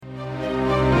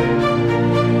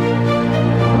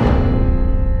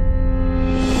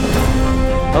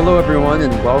Hello, everyone,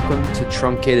 and welcome to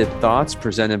Truncated Thoughts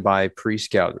presented by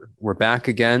Prescouter. We're back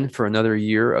again for another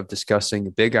year of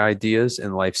discussing big ideas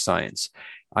in life science.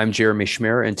 I'm Jeremy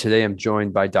Schmer, and today I'm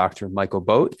joined by Dr. Michael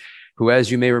Boat, who,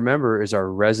 as you may remember, is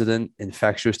our resident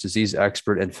infectious disease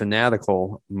expert and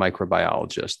fanatical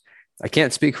microbiologist. I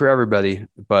can't speak for everybody,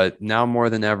 but now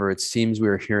more than ever, it seems we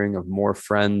are hearing of more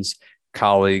friends,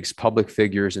 colleagues, public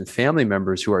figures, and family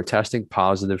members who are testing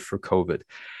positive for COVID.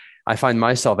 I find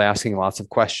myself asking lots of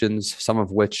questions, some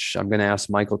of which I'm going to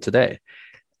ask Michael today.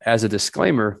 As a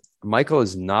disclaimer, Michael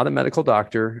is not a medical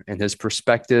doctor, and his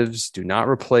perspectives do not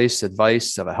replace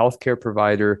advice of a healthcare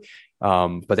provider.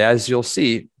 But as you'll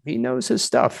see, he knows his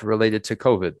stuff related to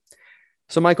COVID.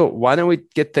 So, Michael, why don't we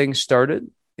get things started?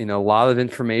 A lot of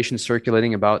information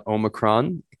circulating about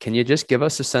Omicron. Can you just give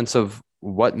us a sense of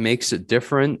what makes it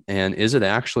different, and is it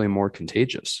actually more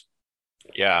contagious?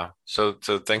 Yeah, so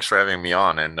thanks for having me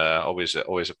on, and always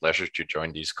a pleasure to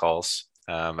join these calls.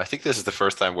 I think this is the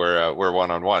first time we're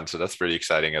one-on-one, so that's pretty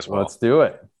exciting as well. Let's do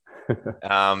it.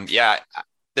 Yeah,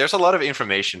 there's a lot of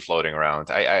information floating around.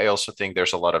 I also think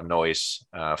there's a lot of noise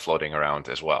floating around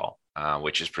as well,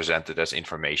 which is presented as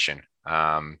information.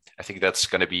 I think that's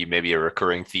going to be maybe a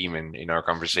recurring theme in our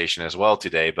conversation as well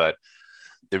today, but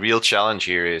the real challenge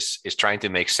here is trying to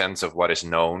make sense of what is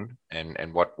known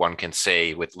and what one can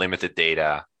say with limited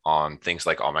data on things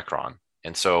like Omicron.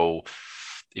 And so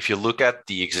if you look at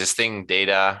the existing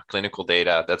data, clinical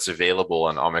data that's available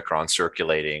on Omicron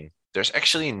circulating, there's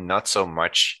actually not so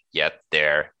much yet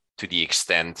there to the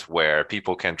extent where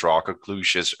people can draw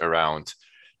conclusions around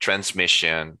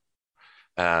transmission,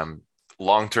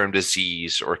 long-term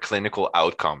disease, or clinical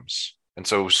outcomes. And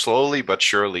so slowly but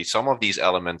surely, some of these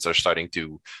elements are starting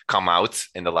to come out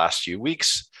in the last few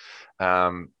weeks.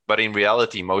 But in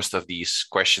reality, most of these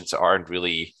questions aren't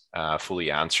really fully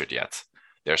answered yet.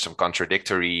 There's some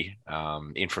contradictory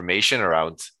information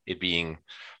around it being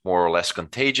more or less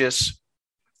contagious.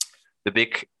 The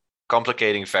big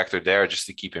complicating factor there, just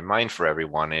to keep in mind for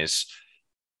everyone, is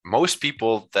most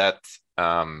people that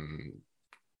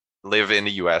live in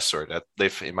the US or that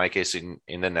live, in my case, in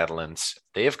the Netherlands,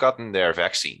 they have gotten their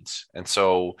vaccines. And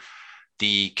so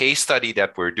the case study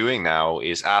that we're doing now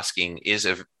is asking, is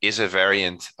a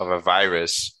variant of a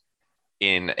virus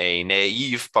in a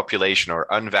naive population or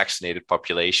unvaccinated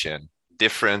population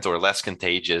different or less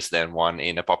contagious than one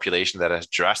in a population that has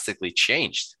drastically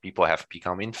changed? People have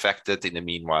become infected in the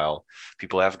meanwhile.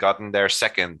 People have gotten their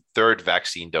second, third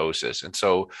vaccine doses. And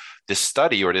so this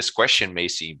study or this question may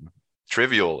seem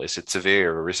trivial. Is it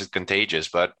severe or is it contagious?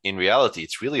 But in reality,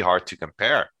 it's really hard to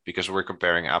compare because we're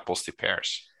comparing apples to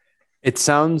pears. It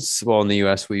sounds, well, in the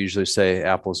US, we usually say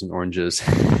apples and oranges.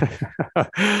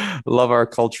 Love our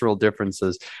cultural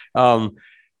differences. So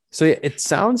it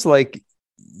sounds like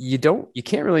you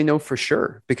can't really know for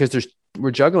sure because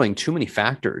we're juggling too many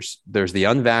factors. There's the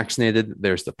unvaccinated,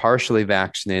 there's the partially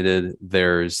vaccinated,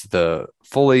 there's the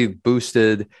fully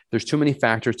boosted. There's too many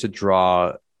factors to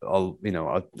draw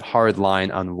a hard line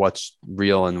on what's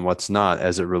real and what's not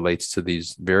as it relates to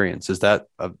these variants. Is that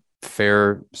a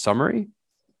fair summary?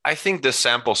 I think the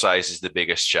sample size is the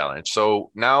biggest challenge.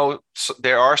 So now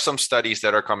there are some studies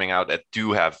that are coming out that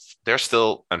there's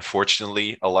still,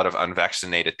 unfortunately, a lot of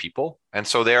unvaccinated people. And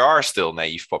so there are still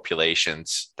naive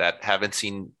populations that haven't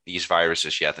seen these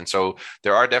viruses yet. And so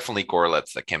there are definitely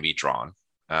correlates that can be drawn.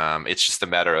 It's just a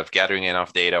matter of gathering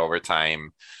enough data over time,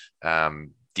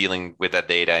 dealing with that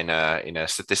data in a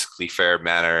statistically fair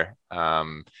manner,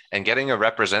 and getting a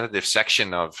representative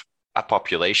section of a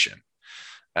population.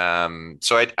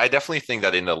 So I definitely think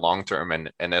that in the long term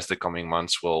and as the coming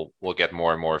months we'll get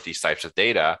more and more of these types of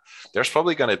data, there's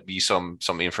probably going to be some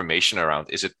information around,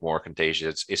 is it more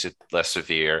contagious? Is it less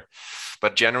severe?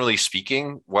 But generally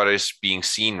speaking, what is being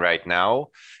seen right now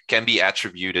can be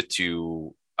attributed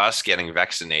to us getting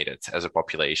vaccinated as a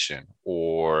population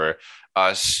or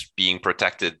us being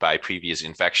protected by previous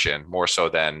infection, more so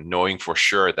than knowing for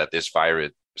sure that this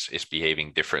virus is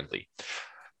behaving differently.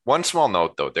 One small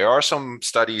note, though, there are some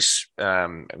studies,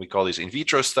 we call these in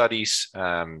vitro studies.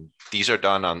 These are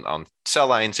done on cell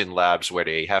lines in labs where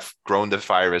they have grown the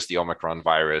virus, the Omicron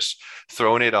virus,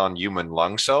 thrown it on human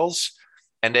lung cells.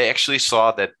 And they actually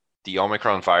saw that the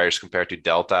Omicron virus compared to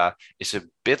Delta is a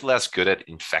bit less good at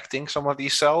infecting some of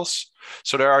these cells.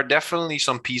 So there are definitely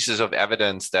some pieces of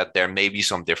evidence that there may be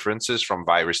some differences from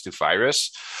virus to virus.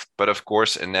 But of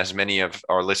course, and as many of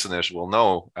our listeners will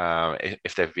know,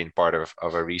 if they've been part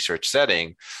of a research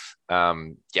setting,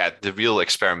 the real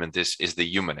experiment is the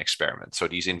human experiment. So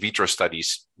these in vitro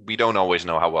studies, we don't always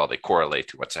know how well they correlate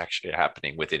to what's actually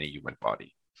happening within a human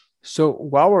body. So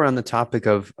while we're on the topic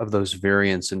of those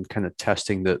variants and kind of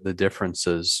testing the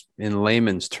differences in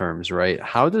layman's terms, right?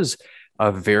 How does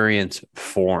a variant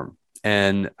form,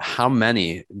 and how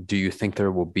many do you think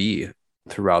there will be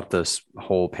throughout this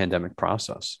whole pandemic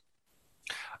process?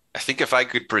 I think if I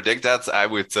could predict that, I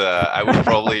would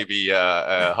probably be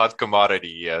a hot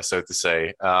commodity, so to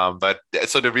say. But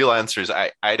so the real answer is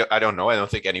I don't know. I don't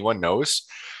think anyone knows.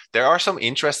 There are some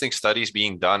interesting studies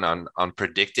being done on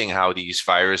predicting how these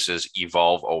viruses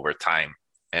evolve over time.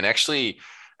 And actually,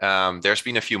 there's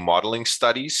been a few modeling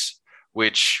studies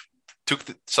which took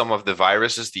some of the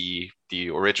viruses, the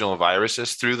original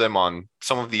viruses, threw them on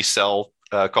some of these cell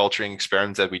culturing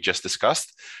experiments that we just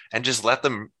discussed, and just let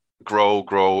them grow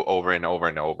over and over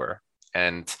and over,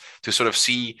 and to sort of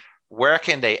see where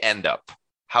can they end up,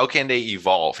 how can they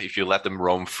evolve if you let them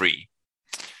roam free.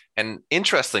 And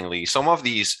interestingly, some of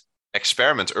these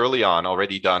experiments early on,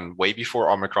 already done way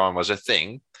before Omicron was a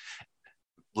thing,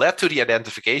 led to the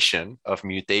identification of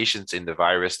mutations in the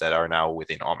virus that are now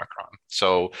within Omicron.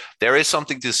 So there is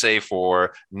something to say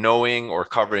for knowing or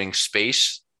covering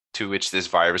space to which this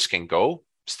virus can go,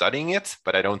 studying it,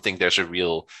 but I don't think there's a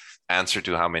real answer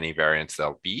to how many variants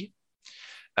there'll be.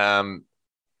 Um,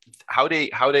 how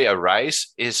they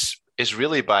arise is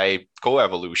really by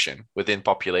coevolution within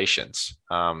populations,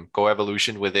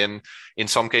 coevolution within, in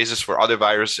some cases, for other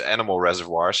virus, animal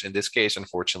reservoirs. In this case,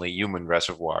 unfortunately, human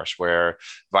reservoirs, where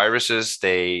viruses,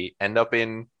 they end up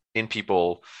in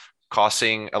people,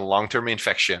 causing a long-term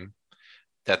infection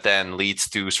that then leads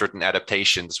to certain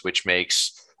adaptations, which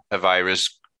makes a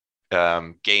virus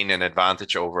gain an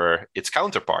advantage over its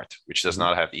counterpart, which does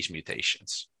not have these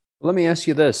mutations. Let me ask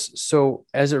you this. So,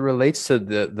 as it relates to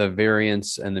the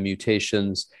variants and the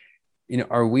mutations,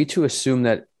 are we to assume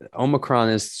that Omicron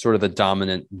is sort of the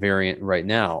dominant variant right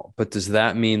now? But does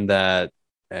that mean that,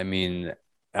 I mean,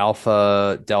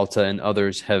 Alpha, Delta, and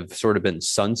others have sort of been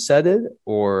sunsetted,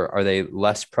 or are they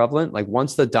less prevalent? Like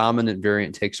once the dominant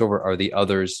variant takes over, are the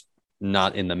others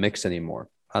not in the mix anymore?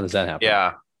 How does that happen?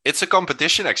 Yeah, it's a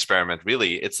competition experiment,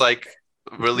 really. It's like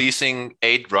releasing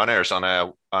 8 runners on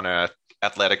a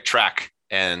athletic track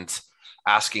and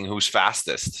asking who's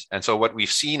fastest. And so what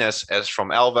we've seen as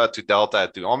from Alpha to Delta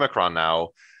to Omicron now,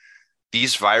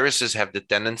 these viruses have the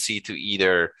tendency to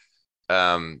either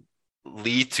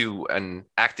lead to an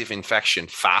active infection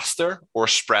faster or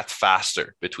spread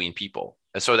faster between people.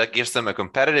 And so that gives them a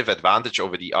competitive advantage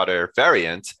over the other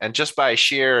variant. And just by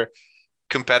sheer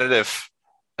competitive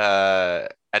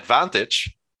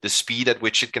advantage, the speed at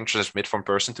which it can transmit from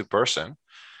person to person,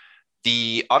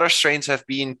 the other strains have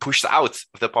been pushed out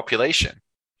of the population.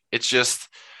 It's just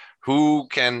who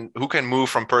can move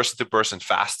from person to person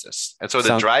fastest. And so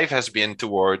the drive has been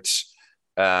towards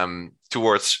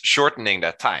shortening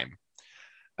that time.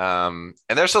 And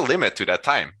there's a limit to that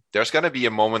time. There's going to be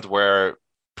a moment where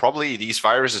probably these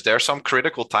viruses, there's some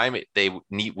critical time they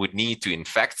would need to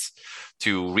infect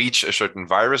to reach a certain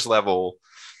virus level.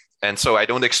 And so I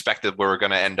don't expect that we're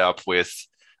going to end up with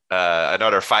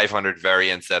another 500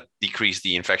 variants that decrease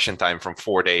the infection time from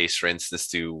 4 days, for instance,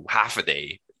 to half a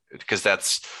day, because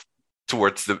that's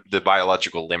towards the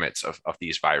biological limits of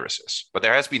these viruses. But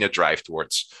there has been a drive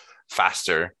towards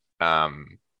faster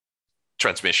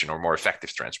transmission, or more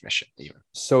effective transmission even.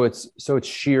 So it's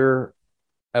sheer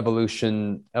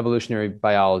evolutionary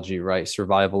biology, right?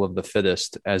 Survival of the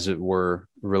fittest, as it were,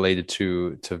 related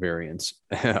to variants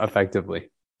effectively.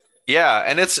 Yeah,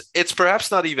 and it's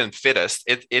perhaps not even fittest.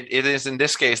 It is, in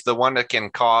this case, the one that can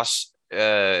cause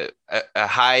a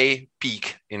high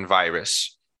peak in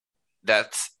virus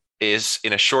that is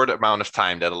in a short amount of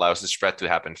time, that allows the spread to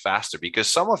happen faster. Because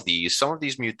some of these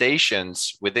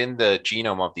mutations within the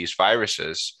genome of these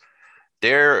viruses,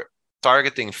 they're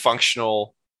targeting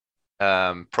functional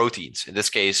proteins. In this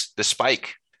case, the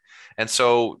spike. And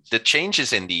so the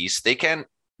changes in these,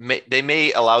 they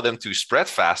may allow them to spread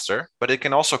faster, but it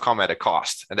can also come at a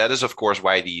cost. And that is, of course,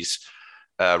 why these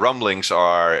rumblings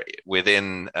are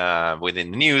within the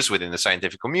news, within the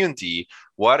scientific community.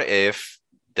 What if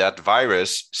that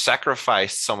virus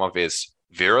sacrificed some of its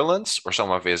virulence or some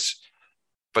of its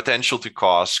potential to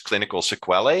cause clinical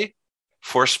sequelae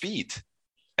for speed?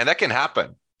 And that can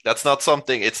happen. That's not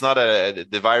something,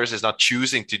 the virus is not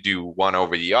choosing to do one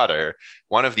over the other.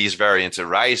 One of these variants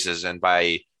arises, and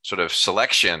by sort of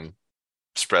selection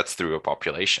spreads through a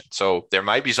population. So there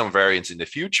might be some variants in the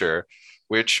future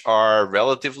which are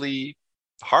relatively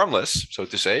harmless, so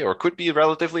to say, or could be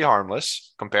relatively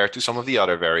harmless compared to some of the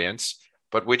other variants,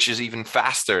 but which is even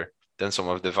faster than some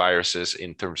of the viruses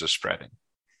in terms of spreading.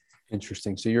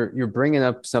 Interesting. So you're bringing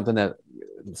up something that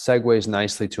segues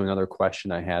nicely to another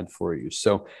question I had for you.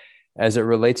 So as it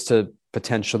relates to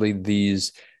potentially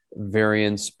these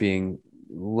variants being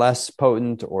less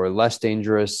potent or less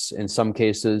dangerous in some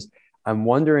cases. I'm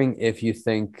wondering if you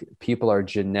think people are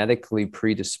genetically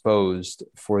predisposed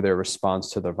for their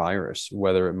response to the virus,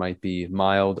 whether it might be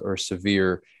mild or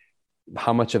severe.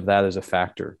 How much of that is a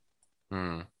factor?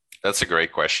 That's a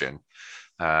great question.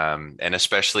 And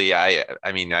especially,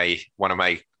 one of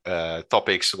my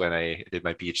topics when I did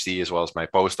my PhD as well as my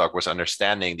postdoc was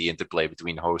understanding the interplay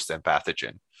between host and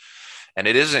pathogen. And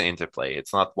it is an interplay.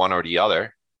 It's not one or the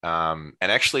other. And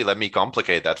actually, let me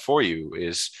complicate that for you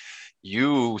is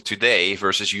you today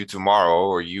versus you tomorrow,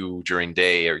 or you during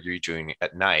day or you during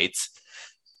at night,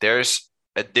 there's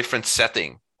a different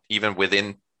setting, even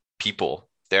within people.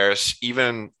 There's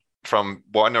even from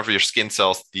one of your skin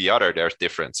cells to the other, there's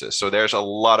differences. So there's a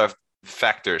lot of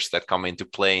factors that come into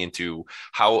play into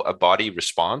how a body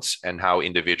responds and how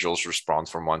individuals respond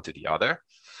from one to the other.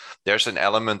 There's an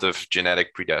element of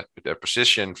genetic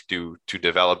predisposition to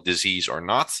develop disease or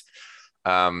not.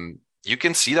 You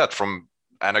can see that from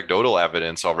anecdotal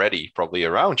evidence already, probably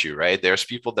around you, right? There's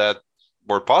people that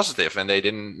were positive and they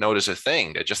didn't notice a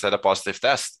thing. They just had a positive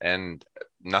test and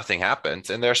nothing happened.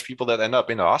 And there's people that end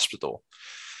up in the hospital.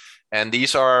 And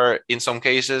these are, in some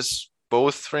cases,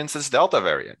 both, for instance, Delta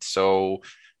variants. So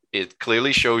it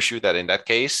clearly shows you that in that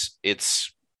case,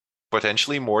 it's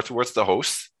potentially more towards the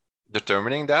host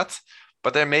determining that.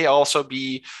 But there may also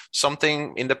be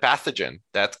something in the pathogen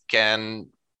that can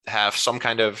have some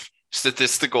kind of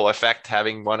statistical effect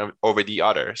having one over the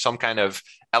other, some kind of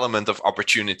element of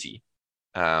opportunity.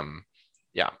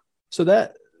 So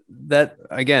that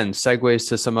again segues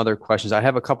to some other questions. I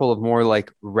have a couple of more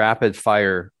like rapid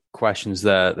fire questions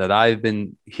that I've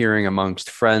been hearing amongst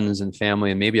friends and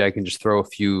family, and maybe I can just throw a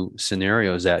few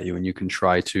scenarios at you and you can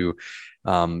try to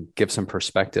give some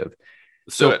perspective.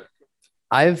 Let's do it.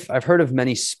 I've heard of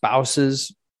many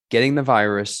spouses getting the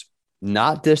virus,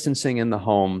 not distancing in the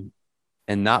home,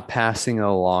 and not passing it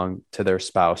along to their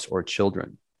spouse or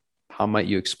children. How might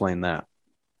you explain that?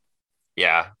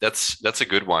 Yeah, that's a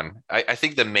good one. I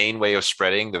think the main way of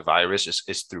spreading the virus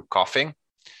is through coughing.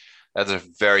 That's a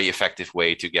very effective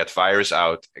way to get virus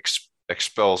out,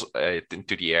 expels it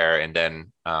into the air, and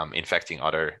then infecting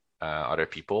other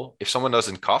people. If someone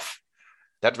doesn't cough,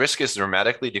 that risk is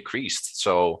dramatically decreased.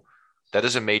 So that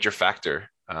is a major factor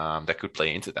that could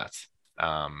play into that.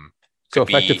 So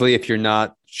effectively, if you're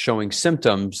not showing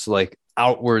symptoms, like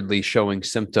outwardly showing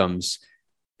symptoms,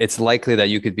 it's likely that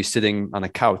you could be sitting on a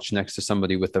couch next to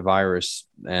somebody with the virus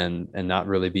and not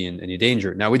really be in any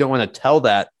danger. Now, we don't want to tell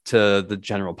that to the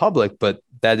general public, but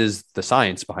that is the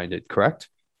science behind it, correct?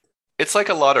 It's like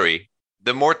a lottery.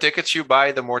 The more tickets you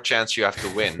buy, the more chance you have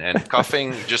to win. And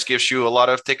coughing just gives you a lot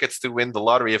of tickets to win the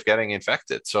lottery of getting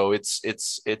infected. So it's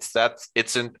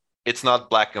not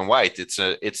black and white.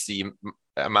 It's the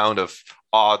amount of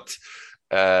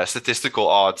statistical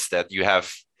odds that you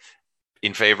have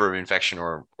in favor of infection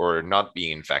or not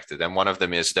being infected. And one of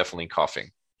them is definitely coughing.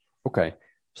 Okay.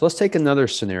 So let's take another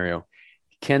scenario.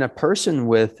 Can a person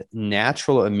with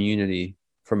natural immunity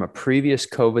from a previous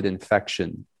COVID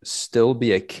infection still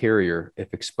be a carrier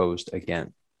if exposed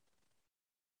again?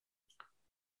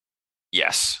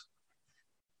 Yes.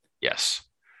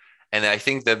 And I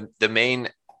think the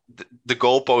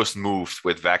goalpost moved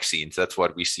with vaccines. That's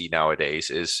what we see nowadays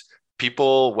is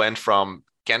people went from,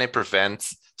 can it prevent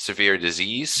severe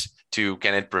disease to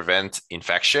can it prevent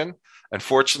infection?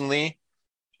 Fortunately,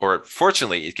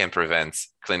 it can prevent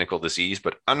clinical disease,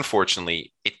 but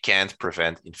unfortunately, it can't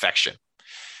prevent infection.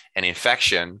 And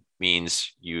infection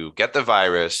means you get the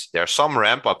virus. There's some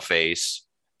ramp up phase,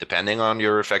 depending on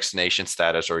your vaccination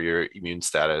status or your immune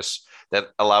status, that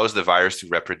allows the virus to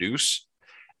reproduce.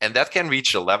 And that can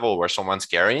reach a level where someone's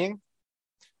carrying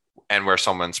and where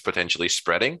someone's potentially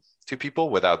spreading to people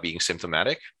without being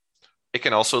symptomatic. It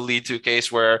can also lead to a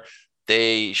case where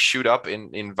they shoot up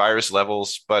in virus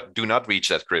levels, but do not reach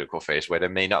that critical phase where they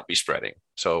may not be spreading.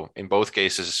 So in both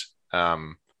cases,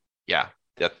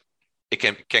 that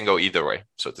it can go either way,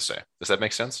 so to say. Does that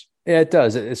make sense? Yeah, it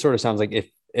does. It sort of sounds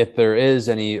like if there is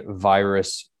any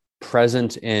virus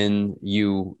present in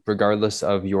you, regardless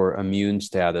of your immune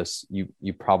status,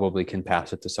 you probably can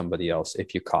pass it to somebody else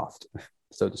if you coughed,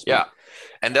 so to speak. Yeah.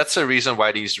 And that's the reason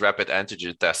why these rapid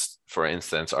antigen tests, for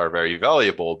instance, are very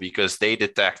valuable, because they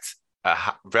detect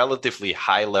a relatively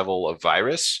high level of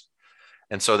virus.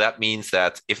 And so that means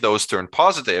that if those turn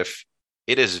positive,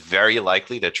 it is very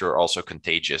likely that you're also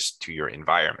contagious to your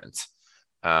environment.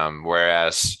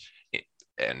 Whereas,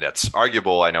 and that's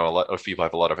arguable, I know a lot of people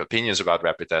have a lot of opinions about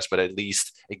rapid tests, but at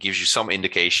least it gives you some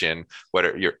indication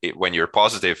whether when you're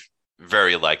positive,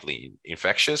 very likely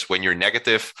infectious. When you're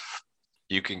negative,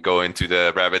 you can go into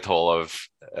the rabbit hole of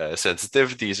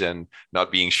sensitivities and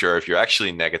not being sure if you're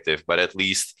actually negative, but at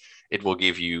least it will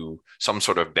give you some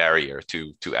sort of barrier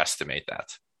to estimate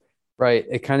that. Right.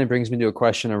 It kind of brings me to a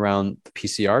question around the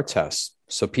PCR tests.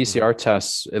 So Mhm. PCR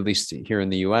tests, at least here in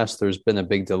the US, there's been a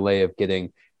big delay of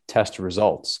getting test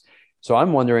results. So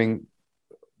I'm wondering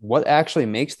what actually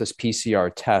makes this PCR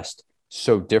test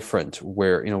so different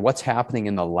where, what's happening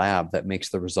in the lab that makes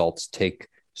the results take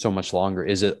so much longer?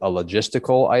 Is it a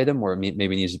logistical item where it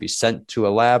maybe needs to be sent to a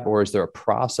lab, or is there a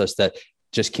process that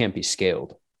just can't be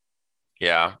scaled?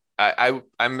 Yeah,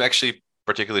 I'm actually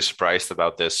particularly surprised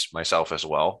about this myself as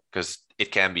well because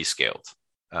it can be scaled.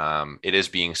 It is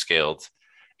being scaled.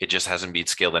 It just hasn't been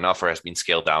scaled enough or has been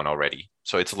scaled down already.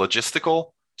 So it's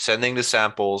logistical, sending the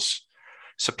samples,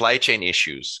 supply chain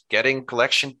issues, getting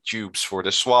collection tubes for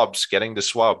the swabs, getting the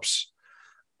swabs,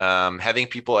 having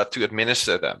people to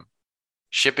administer them,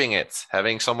 shipping it,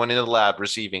 having someone in the lab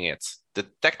receiving it. The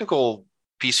technical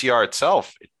PCR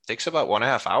itself, it takes about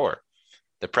 1.5 hours.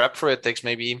 The prep for it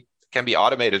can be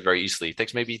automated very easily. It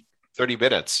takes maybe 30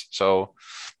 minutes. So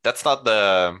that's not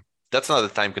the that's not a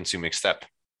time consuming step.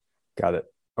 Got it.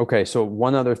 Okay. So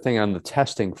one other thing on the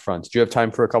testing front. Do you have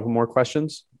time for a couple more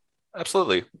questions?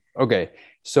 Absolutely. Okay.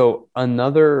 So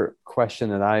another question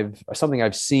that something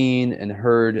I've seen and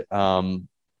heard,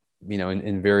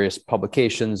 in various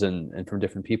publications and from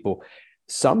different people,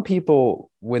 some people,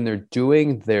 when they're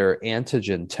doing their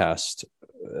antigen test,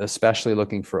 especially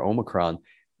looking for Omicron,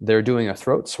 they're doing a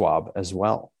throat swab as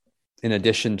well, in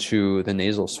addition to the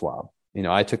nasal swab.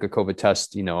 I took a COVID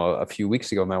test, a few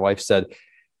weeks ago. My wife said,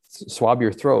 swab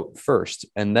your throat first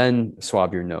and then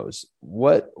swab your nose.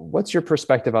 What's your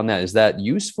perspective on that? Is that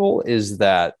useful? Is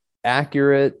that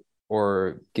accurate?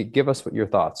 Or give us what your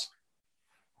thoughts.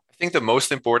 I think the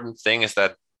most important thing is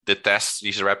that the tests,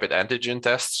 these rapid antigen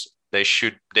tests,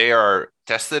 they are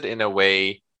tested in a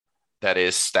way that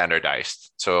is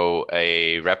standardized. So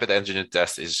a rapid antigen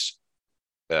test is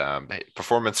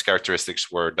performance characteristics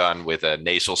were done with a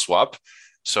nasal swab.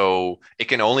 So it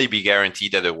can only be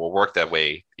guaranteed that it will work that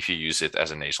way if you use it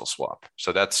as a nasal swab.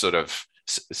 So that's sort of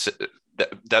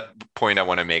that point I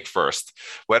want to make first.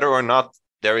 Whether or not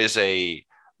there is a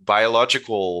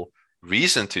biological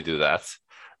reason to do that,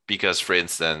 because for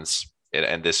instance,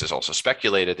 and this is also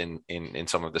speculated in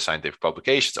some of the scientific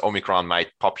publications, Omicron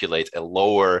might populate a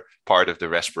lower part of the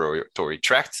respiratory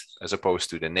tract as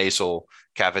opposed to the nasal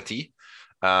cavity.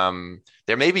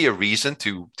 There may be a reason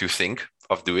to think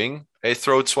of doing a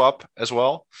throat swab as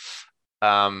well.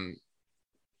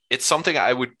 It's something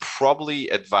I would probably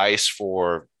advise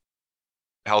for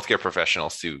healthcare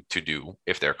professionals to do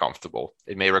if they're comfortable.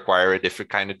 It may require a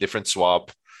different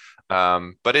swab,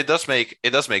 but it does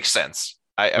make sense.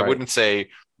 I Right. wouldn't say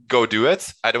go do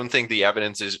it. I don't think the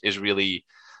evidence is really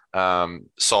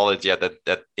solid yet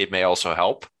that it may also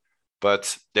help,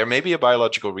 but there may be a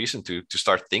biological reason to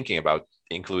start thinking about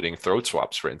including throat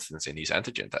swabs, for instance, in these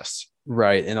antigen tests.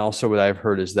 Right. And also, what I've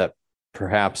heard is that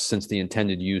perhaps since the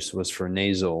intended use was for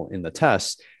nasal in the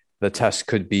test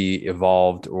could be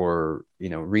evolved or,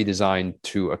 redesigned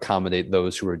to accommodate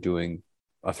those who are doing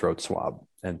a throat swab.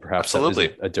 And perhaps that is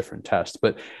Absolutely. a different test.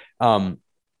 But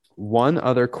one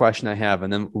other question I have,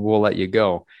 and then we'll let you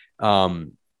go.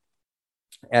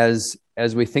 As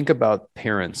we think about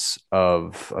parents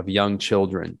of young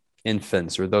children,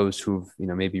 infants, or those who've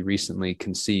maybe recently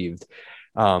conceived,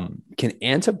 can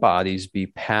antibodies be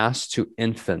passed to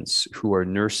infants who are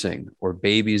nursing or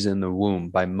babies in the womb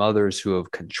by mothers who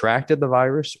have contracted the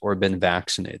virus or been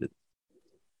vaccinated?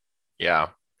 Yeah,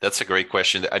 that's a great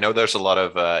question. I know there's a lot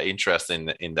of interest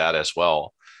in that as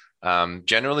well.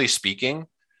 Generally speaking,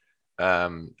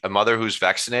 a mother who's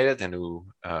vaccinated and who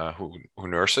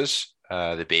nurses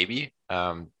the baby,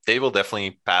 they will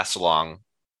definitely pass along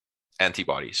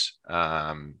antibodies.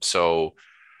 So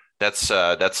that's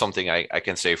something I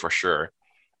can say for sure.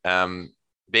 Um,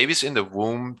 Babies in the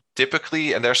womb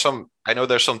typically, and I know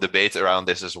there's some debate around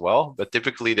this as well, but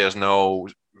typically there's no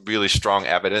really strong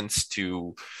evidence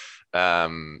to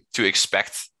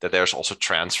expect that there's also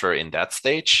transfer in that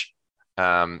stage.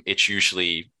 It's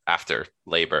usually after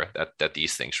labor that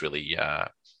these things really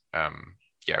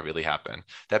happen.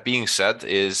 That being said,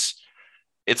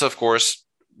 it's of course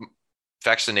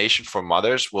vaccination for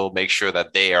mothers will make sure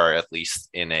that they are at least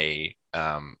in a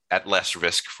at less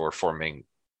risk for forming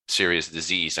serious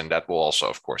disease, and that will also,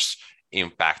 of course,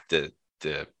 impact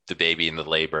the baby in the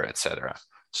labor, etc.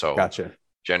 So, Gotcha.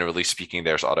 generally speaking,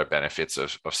 there's other benefits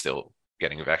of still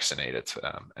getting vaccinated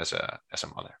as a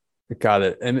mother. Got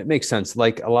it. And it makes sense.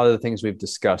 Like a lot of the things we've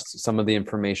discussed, some of the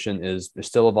information is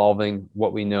still evolving.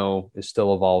 What we know is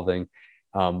still evolving.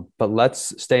 But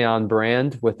let's stay on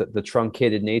brand with the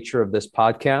truncated nature of this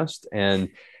podcast. And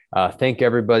thank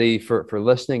everybody for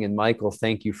listening. And Michael,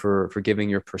 thank you for giving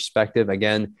your perspective.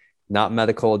 Again, not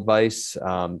medical advice.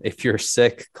 If you're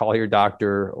sick, call your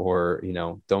doctor, or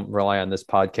don't rely on this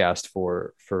podcast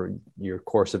for your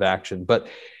course of action. But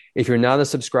if you're not a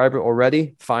subscriber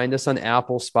already, find us on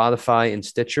Apple, Spotify, and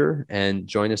Stitcher, and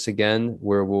join us again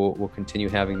where we'll continue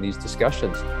having these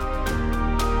discussions.